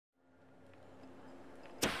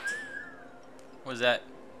What's that?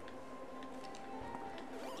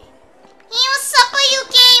 Hey, what's up, you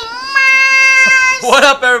gamers? What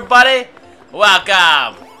up, everybody?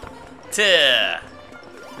 Welcome to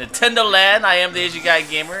Nintendo Land. I am the Asian Guy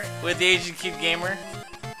Gamer with the Asian Kid Gamer.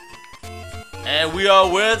 And we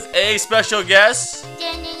are with a special guest.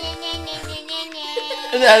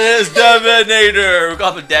 And that is Devinator. We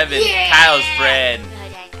call him Devin, Yeah. Kyle's friend.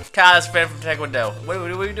 Kyle's friend from Taekwondo. What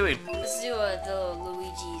are you doing? Let's do the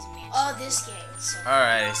Luigi's Mansion. Oh, this game. So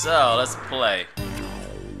Alright, so let's play.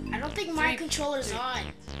 I don't think my controller's on.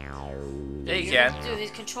 Yeah, you can. Dude, his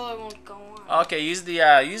controller won't go on. Okay, use the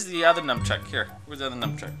other numchuck. Here, where's the other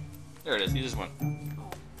numchuck? There it is. Use this one.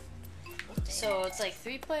 So it's like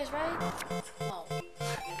 3 players, right? Oh.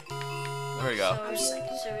 There we go. So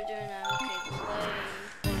we're doing okay,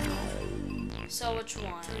 play. So which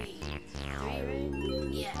one? 3, right?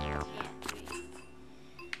 Yeah.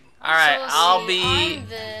 All right, So, I'll see, be on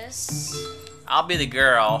this. the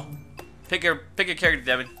girl. Pick your character,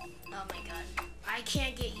 Devin. Oh my god. I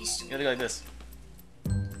can't get used to You it. gotta go like this.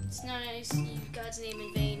 It's not nice. You God's name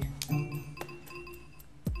in vain.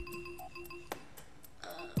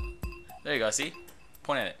 There you go. See?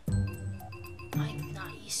 Point at it. I'm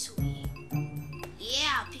not used to it.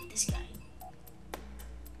 Yeah, I'll pick this guy.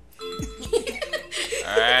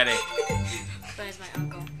 Alrighty. But my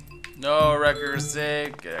uncle. No record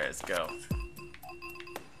sick. Alright, let's go.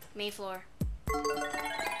 Main floor.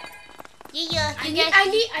 Yeah, I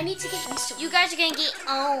need to get used to it. You guys are gonna get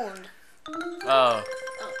owned. Oh,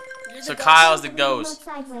 You're so the Kyle's the ghost.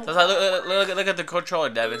 ghost. So look at the controller,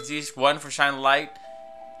 Devin. See, 1 for shine light.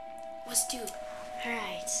 What's 2?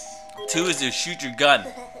 Alright. 2 is to shoot your gun.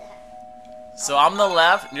 So I'm the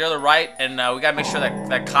left, you're the right, and we gotta make sure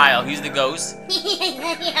that Kyle, he's the ghost.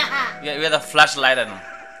 Yeah, we have the flashlight on him.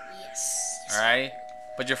 Yes. Alright?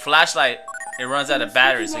 But your flashlight, it runs out of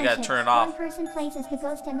battery, so you gotta turn it off. I think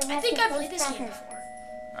I've played this game before.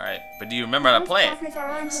 Alright, but do you remember how to play it? Trackers are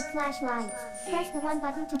armed with flashlights. Press the 1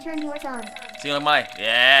 button to turn yours on. See like mine?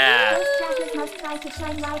 Yeah! Ghost trackers must try to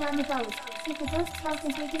shine light on the ghost. If the ghost's health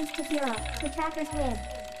is reduced to 0, the trackers win.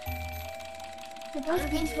 The ghost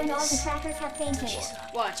wins when all the trackers have fainted.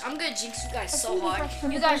 Watch, I'm gonna jinx you guys A so few hard. reflects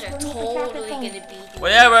from You the guys ghost are will make the tracker totally faint. gonna be.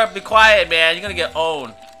 Whatever, be quiet, man. You're gonna get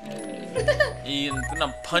owned. You're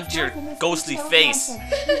gonna punch your ghostly face. You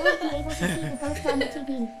won't be able to see the ghost on the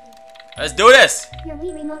TV. Let's do this! Your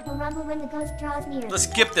Wii remote will rumble when the ghost draws near. Let's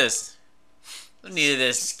skip this. Don't need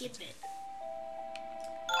this. Skip it.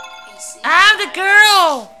 I'm the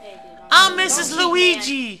girl! Hey, dude, I'm Mrs.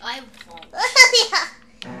 Luigi! I won't.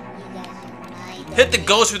 Hit the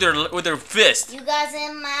ghost with her fist. You guys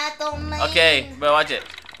in my domain. Okay, but watch it.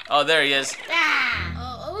 Oh, there he is.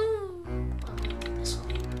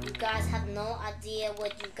 You guys have no idea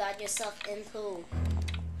what you got yourself into.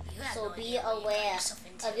 So be aware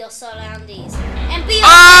of your surroundings. And be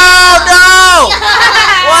Oh no!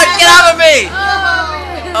 What? Get out of me!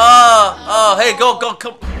 Oh, hey, go,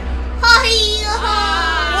 come.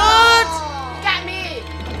 What? Got me.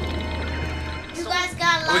 You guys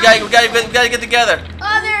got We life. gotta get together.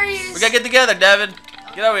 Oh, there he is. We gotta get together, Devin.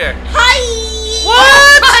 Get over here. Hi!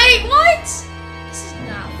 What? What? This is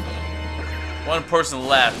not fair. One person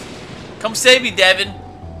left. Come save me, Devin.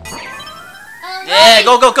 Alright. Yeah,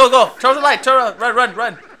 go. Turn the light. Run. I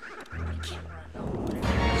can't run.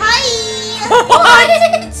 Hi!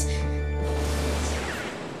 What?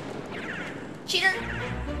 Cheater.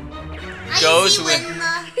 Goes Easy with- win.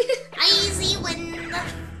 Easy win.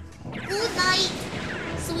 Good night.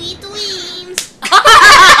 Sweet dreams.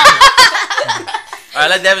 Alright,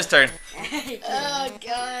 let Devin's turn. Oh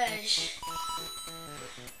gosh.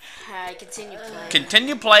 Alright, continue playing.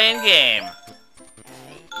 Continue playing game.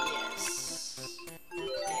 Yes.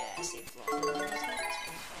 Yeah, same floor.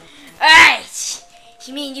 Alright.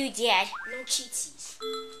 You mean you dead? No cheatsies.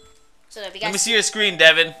 So we got. Let me see your screen,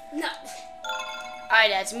 Devin. No. Alright,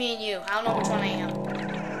 that's me and you. I don't know which one I am.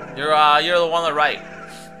 You're the one on the right.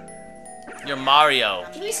 You're Mario.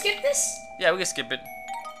 Can we skip this? Yeah, we can skip it.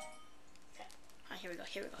 Alright, here we go.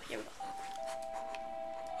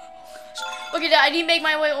 Look at that. I need to make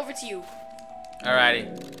my way over to you. Alrighty.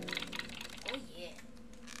 Oh yeah.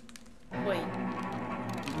 Wait.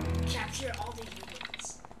 Capture all the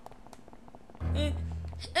humans.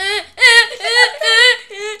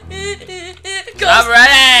 I'm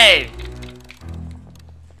ready.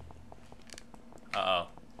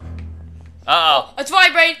 Uh-oh. It's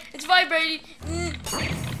vibrating.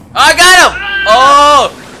 I got him!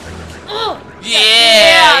 Oh! Oh!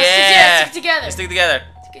 Yeah! Stick together. Stick together.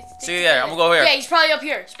 Stick together. I'm gonna go here. Yeah, he's probably up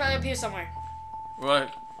here. Somewhere.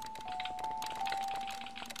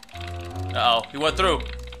 Uh-oh, he went through.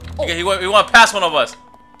 Okay, he want to pass one of us.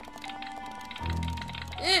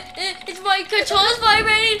 It's my controls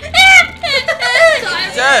vibrating.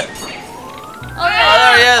 Dead. Oh, yeah. Oh,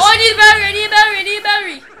 there he is. Oh, I need a battery. I need a battery. I need a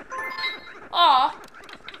battery. Aw.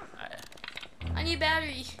 I need a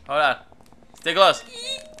battery. Hold on. Stay close.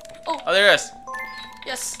 Oh. Oh, there he is.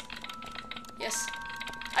 Yes. Yes.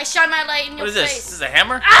 I shine my light in your What is face. this? This is a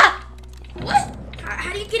hammer? Ah! What?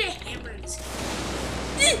 How do you get a hammer in this game?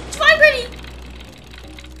 It's vibrating.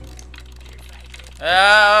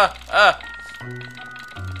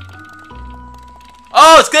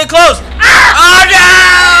 Oh, it's getting close. Oh,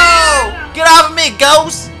 no! Get off of me,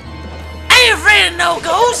 ghost. I ain't afraid of no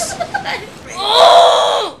ghost.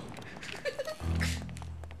 Oh!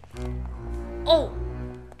 Oh.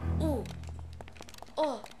 Oh.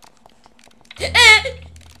 Oh.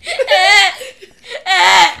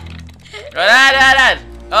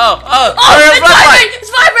 Oh, Oh, turn it's your flashlight. vibrating! It's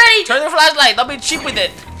vibrating! Turn your flashlight. Don't be cheap with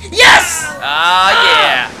it. Yes! Ah,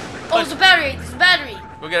 yeah. Oh, there's a battery. There's a battery.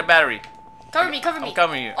 Go get a battery. Cover me, cover me. I'm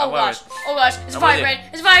covering you. Oh I'm gosh. Oh gosh. It's I'm with you. vibrating.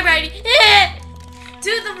 It's vibrating.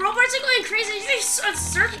 Dude, the robots are going crazy. They're just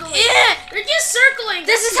circling. Yeah. They're just circling.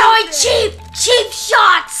 This is how I cheap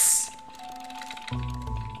shots.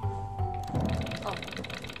 Oh.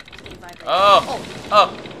 It's getting vibrating.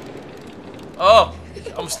 Oh.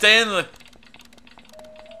 I'm staying in the...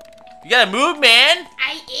 You gotta move, man.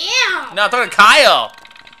 I am. No, I'm talking to Kyle.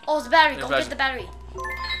 Oh, it's the battery. Your Go get the battery.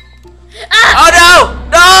 Oh, no!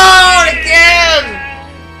 No! Again!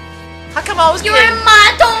 How come I always You're get... in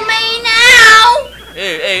my domain now.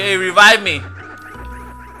 Hey, revive me.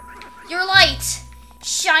 Your light.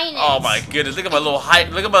 Shine it. Oh my goodness, look at my little height.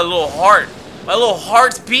 Look at my little heart. My little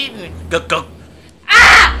heart's beating. Go, go.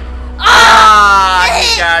 Ah! Ah,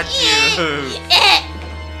 he got you.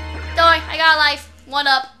 Don't worry, I got a life. One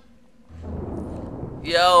up.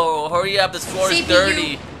 Yo, hurry up, this floor is CPU.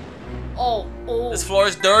 dirty. Oh. This floor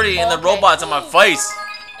is dirty and the Okay. robot's on my face.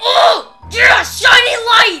 Oh! Yeah! Shiny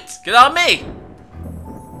light! Get on me.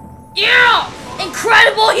 Yeah!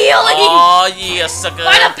 Incredible healing! Oh, yeah, sucker.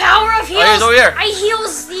 By the power of heals, he's over here. I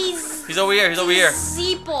heals these He's over here, he's over here.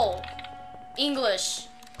 people. English.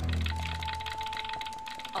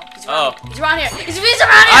 Oh, he's around here. He's around here. He's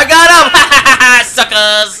around here! I got him!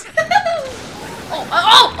 Suckers!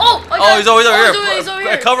 Oh, he's over here. He's over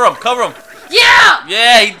here. Cover him. Yeah!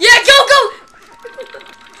 Yeah, Yeah, go!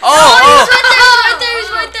 Oh, He's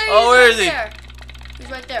right there. Oh, where is he? He's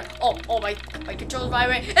right there. Oh, my controller's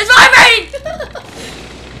vibrating. It's vibrating!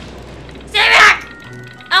 Stay back!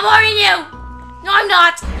 I'm warning you! No, I'm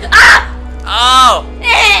not. Ah! Oh!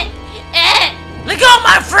 Let go of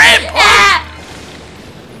my friend!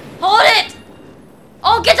 Hold it!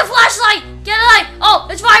 Oh, get the flashlight! Get a light! Oh,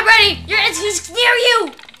 it's vibrating! He's near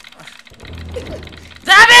you!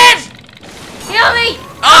 Devin! Heal me!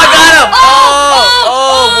 Oh, I got him! What?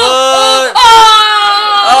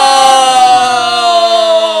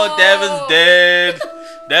 Oh! Devin's dead.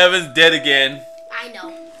 Devin's dead again. I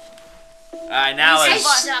know. Alright, now I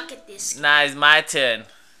it's... suck at this. Now it's my turn.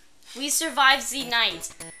 We survived the night.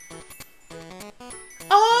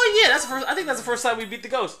 Oh, yeah, that's the first... I think that's the first time we beat the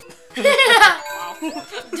ghost. Duh,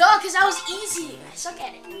 because that was easy. I suck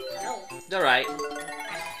at it. No. Alright.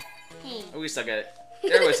 We suck at it.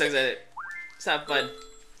 Everybody sucks at it. It's not fun.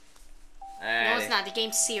 No, it's not. The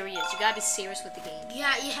game's serious. You gotta be serious with the game.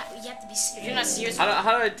 Yeah, you have to be serious. If you're not serious, How do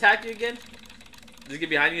I attack you again? Does it get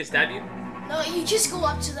behind you and stab you? No, you just go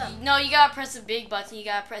up to them. no, you gotta press the big button. You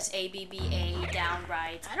gotta press A, B, B, A, down,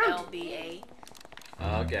 right, I don't L, B, A.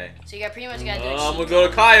 Okay. So you got pretty much gotta do I'm it. gonna go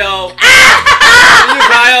to Kyle. You,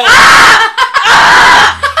 Kyle.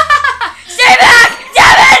 Stay back!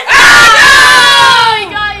 Devin! I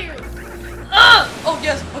got you. Oh,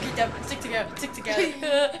 yes. Okay, Devin. Stick together.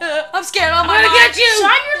 I'm scared. I'm gonna get you.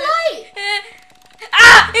 Shine your light.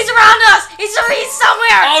 He's around us. He's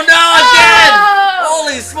somewhere. Oh no, again!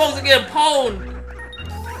 Holy smokes, I'm getting pwned.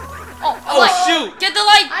 Oh, light. Shoot. Get the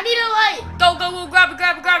light. I need a light. Go, grab it.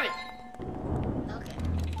 Okay.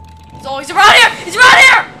 Oh, he's around here. It's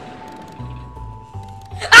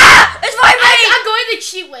vibrating. I'm going the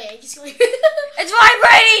cheat way. It's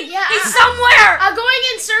vibrating. Yeah. He's somewhere. I'm going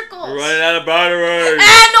in circles. We're running out of battery.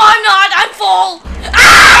 No, I'm not. I'm full.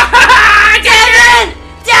 Devin!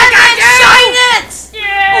 Shine it!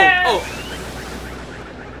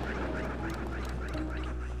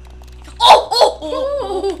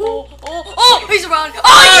 Oh, he's around.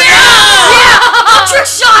 Oh, yeah! No trick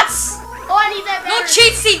shots! Oh, I need that No battery.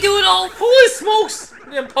 cheatsy doodle! Holy smokes!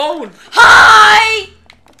 I'm getting pwned. Hi!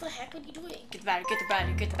 What the heck are you doing? Get the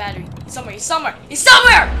battery. He's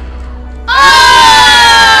somewhere. Oh! I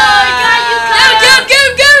got you, Get him.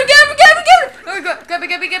 Grab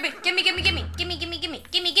it.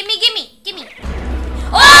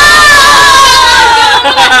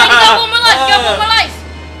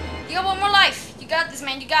 got this,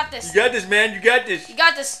 man. You got this. You got this, man. You got this. You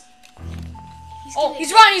got this. Oh,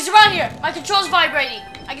 he's around. He's around here. My control's vibrating.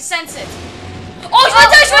 I can sense it. Oh, he's right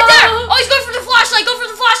there. He's right there. Oh, he's going for the flashlight. Go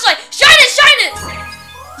for the flashlight. Shine it. Shine it.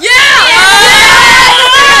 Yeah.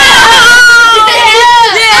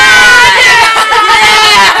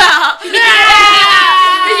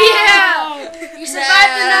 You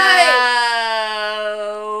survived the night.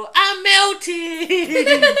 I'm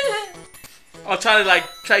melting. I'll try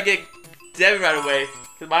to get Devin right away.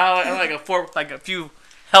 Cause I have like a few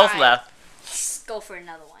health left. Let's go for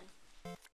another one.